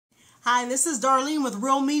Hi, this is Darlene with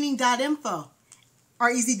realmeaning.info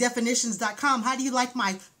or easydefinitions.com. How do you like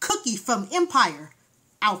my cookie from Empire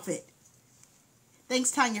outfit?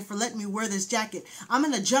 Thanks, Tanya, for letting me wear this jacket. I'm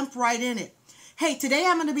going to jump right in it. Hey, today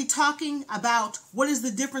I'm going to be talking about what is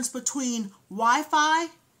the difference between Wi-Fi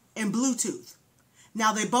and Bluetooth.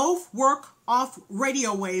 Now, they both work off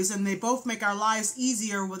radio waves and they both make our lives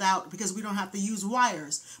easier because we don't have to use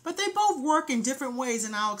wires. But they both work in different ways,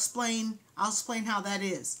 and I'll explain how that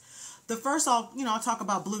is. The first, I'll talk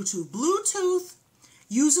about Bluetooth. Bluetooth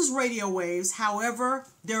uses radio waves, however,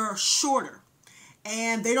 they're shorter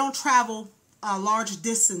and they don't travel large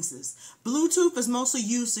distances. Bluetooth is mostly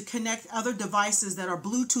used to connect other devices that are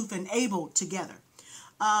Bluetooth enabled together.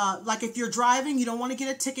 Like if you're driving, you don't want to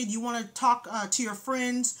get a ticket, you want to talk to your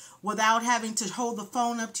friends without having to hold the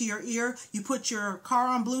phone up to your ear. You put your car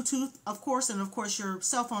on Bluetooth, of course, and of course your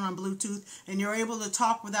cell phone on Bluetooth, and you're able to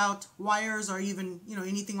talk without wires or even,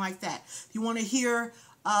 anything like that. If you want to hear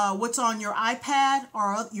what's on your iPad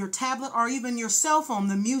or your tablet or even your cell phone,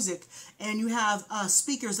 the music, and you have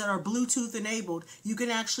speakers that are Bluetooth enabled, you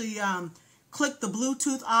can actually click the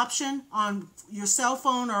Bluetooth option on your cell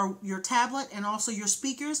phone or your tablet and also your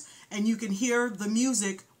speakers, and you can hear the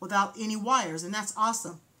music without any wires, and that's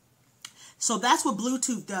awesome. So that's what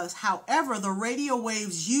Bluetooth does. However, the radio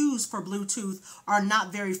waves used for Bluetooth are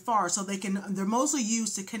not very far, so they're mostly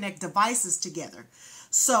used to connect devices together.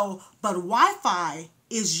 So, but Wi-Fi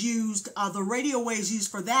is used, the radio waves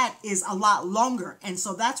used for that is a lot longer. And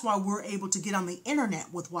so that's why we're able to get on the internet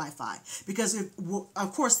with Wi-Fi. Because,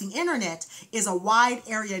 of course, the internet is a wide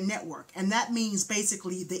area network. And that means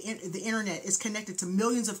basically the internet is connected to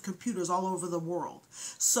millions of computers all over the world.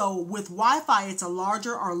 So with Wi-Fi, it's a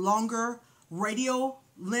larger or longer radio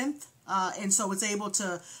length. And so it's able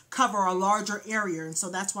to cover a larger area. And so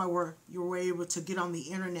that's why you're able to get on the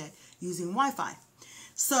internet using Wi-Fi.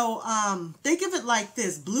 So think of it like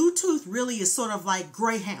this. Bluetooth really is sort of like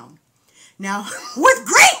Greyhound. Now, with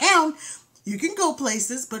Greyhound, you can go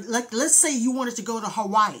places, but let's say you wanted to go to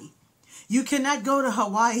Hawaii. You cannot go to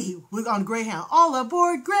Hawaii on Greyhound. All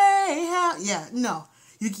aboard Greyhound. Yeah, no.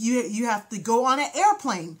 You have to go on an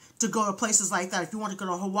airplane to go to places like that. If you want to go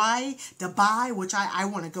to Hawaii, Dubai, which I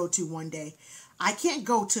want to go to one day. I can't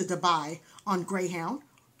go to Dubai on Greyhound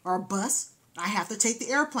or a bus. I have to take the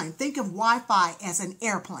airplane. Think of Wi-Fi as an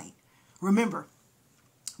airplane. Remember,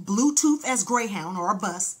 Bluetooth as Greyhound or a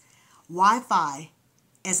bus, Wi-Fi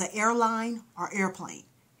as an airline or airplane.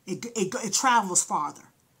 It travels farther.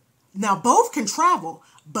 Now, both can travel,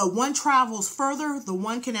 but one travels further. The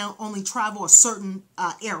one can only travel a certain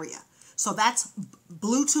area. So that's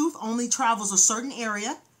Bluetooth only travels a certain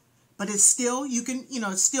area, but it's still,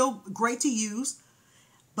 it's still great to use,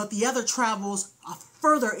 but the other travels a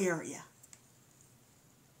further area.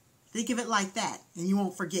 Think of it like that, and you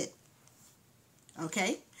won't forget.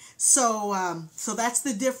 Okay? So that's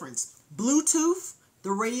the difference. Bluetooth,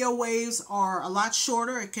 the radio waves are a lot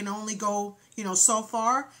shorter. It can only go, so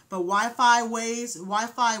far. But Wi-Fi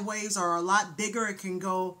waves are a lot bigger. It can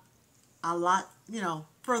go a lot,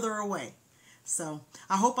 further away. So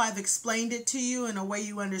I hope I've explained it to you in a way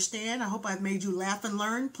you understand. I hope I've made you laugh and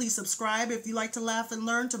learn. Please subscribe if you like to laugh and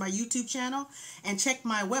learn to my YouTube channel. And check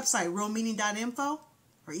my website, realmeaning.info.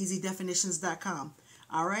 or easydefinitions.com.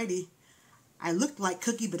 Alrighty. I looked like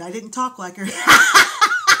Cookie, but I didn't talk like her.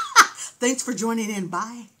 Thanks for joining in.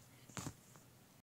 Bye.